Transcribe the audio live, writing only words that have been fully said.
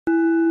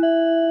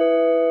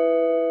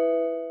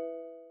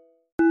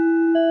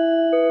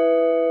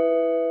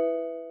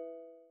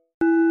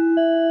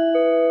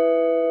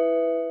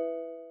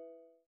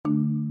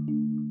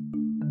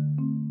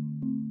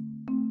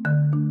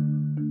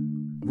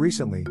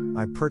Recently,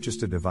 I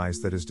purchased a device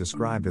that is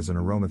described as an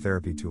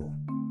aromatherapy tool.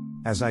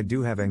 As I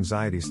do have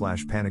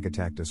anxiety/panic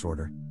attack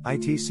disorder,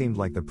 IT seemed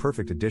like the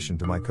perfect addition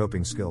to my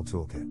coping skill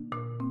toolkit.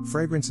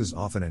 Fragrances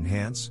often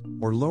enhance,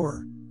 or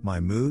lower, my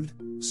mood,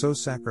 so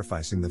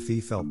sacrificing the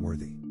fee felt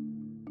worthy.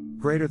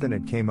 Greater than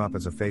it came up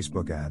as a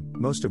Facebook ad,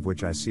 most of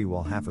which I see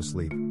while half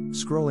asleep,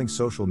 scrolling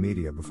social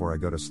media before I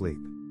go to sleep.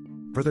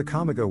 For the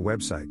Kamigo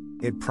website,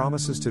 it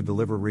promises to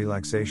deliver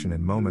relaxation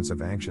in moments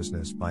of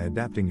anxiousness by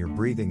adapting your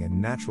breathing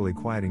and naturally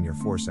quieting your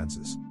four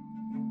senses.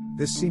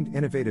 This seemed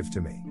innovative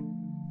to me.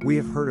 We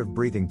have heard of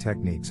breathing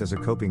techniques as a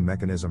coping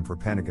mechanism for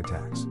panic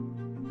attacks.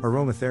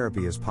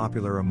 Aromatherapy is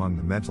popular among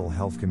the mental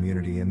health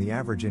community and the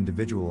average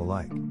individual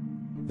alike.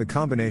 The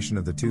combination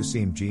of the two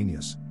seemed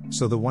genius,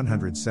 so the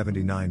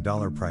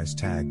 $179 price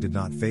tag did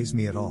not faze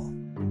me at all.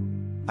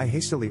 I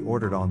hastily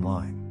ordered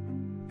online.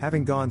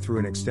 Having gone through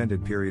an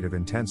extended period of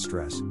intense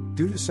stress,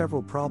 due to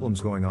several problems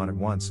going on at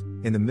once,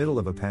 in the middle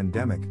of a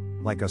pandemic,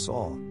 like us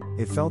all,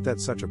 it felt that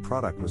such a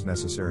product was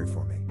necessary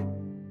for me.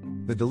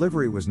 The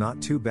delivery was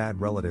not too bad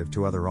relative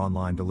to other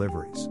online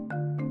deliveries.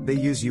 They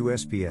use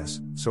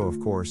USPS, so of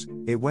course,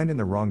 it went in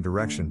the wrong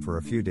direction for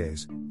a few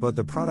days, but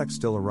the product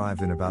still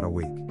arrived in about a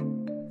week.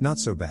 Not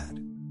so bad.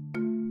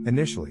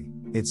 Initially,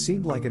 it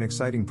seemed like an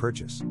exciting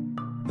purchase.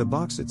 The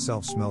box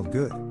itself smelled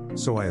good,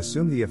 so I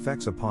assumed the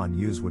effects upon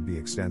use would be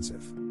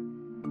extensive.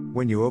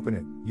 When you open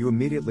it, you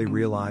immediately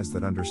realize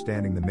that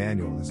understanding the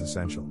manual is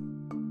essential.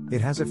 It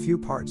has a few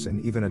parts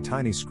and even a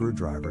tiny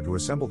screwdriver to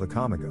assemble the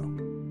Kamigo.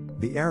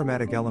 The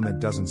aromatic element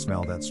doesn't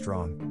smell that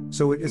strong,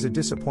 so it is a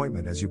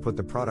disappointment as you put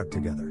the product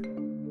together.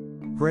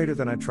 Greater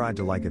than I tried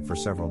to like it for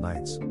several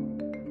nights.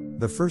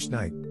 The first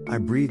night, I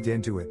breathed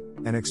into it,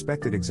 and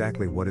expected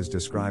exactly what is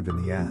described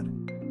in the ad.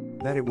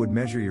 That it would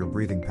measure your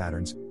breathing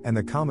patterns, and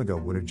the Kamigo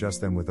would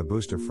adjust them with a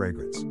boost of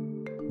fragrance.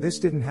 This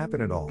didn't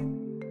happen at all.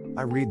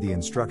 I read the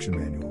instruction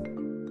manual.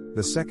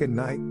 The second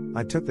night,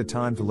 I took the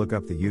time to look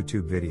up the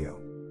YouTube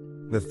video.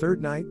 The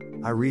third night,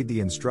 I read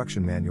the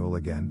instruction manual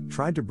again,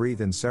 tried to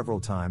breathe in several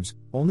times,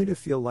 only to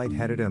feel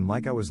lightheaded and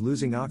like I was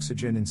losing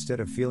oxygen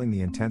instead of feeling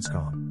the intense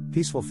calm,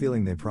 peaceful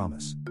feeling they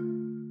promise.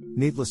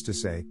 Needless to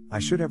say, I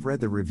should have read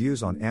the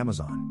reviews on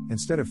Amazon,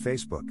 instead of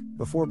Facebook,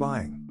 before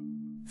buying.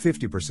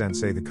 50%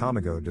 say the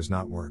Kamigo does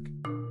not work.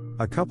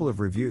 A couple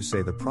of reviews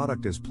say the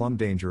product is plumb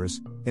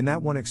dangerous, in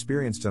that one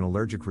experienced an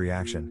allergic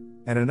reaction,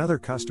 and another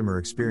customer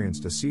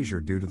experienced a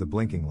seizure due to the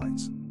blinking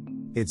lights.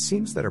 It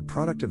seems that a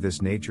product of this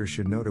nature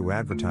should know to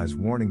advertise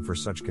warning for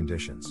such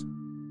conditions.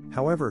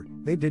 However,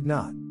 they did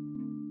not.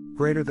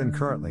 Greater than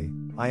currently,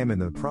 I am in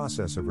the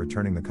process of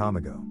returning the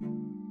Kamigo.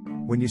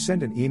 When you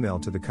send an email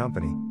to the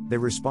company, they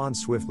respond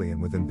swiftly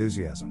and with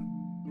enthusiasm.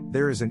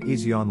 There is an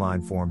easy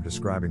online form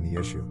describing the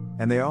issue,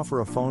 and they offer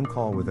a phone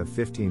call with a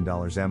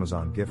 $15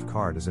 Amazon gift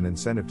card as an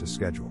incentive to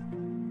schedule.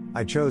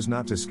 I chose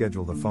not to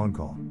schedule the phone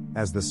call,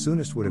 as the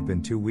soonest would have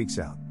been 2 weeks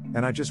out,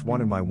 and I just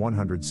wanted my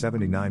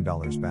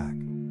 $179 back.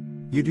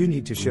 You do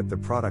need to ship the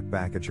product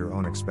back at your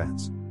own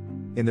expense.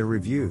 In the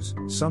reviews,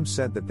 some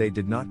said that they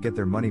did not get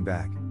their money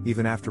back,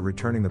 even after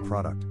returning the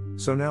product,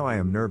 so now I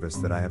am nervous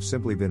that I have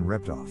simply been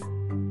ripped off.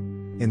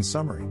 In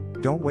summary,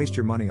 don't waste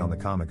your money on the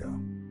Kamigo.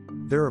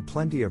 There are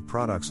plenty of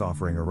products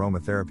offering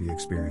aromatherapy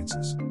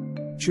experiences.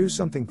 Choose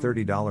something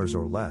 $30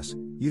 or less.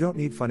 You don't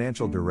need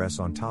financial duress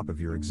on top of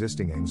your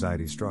existing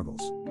anxiety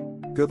struggles.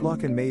 Good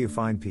luck and may you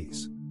find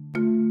peace.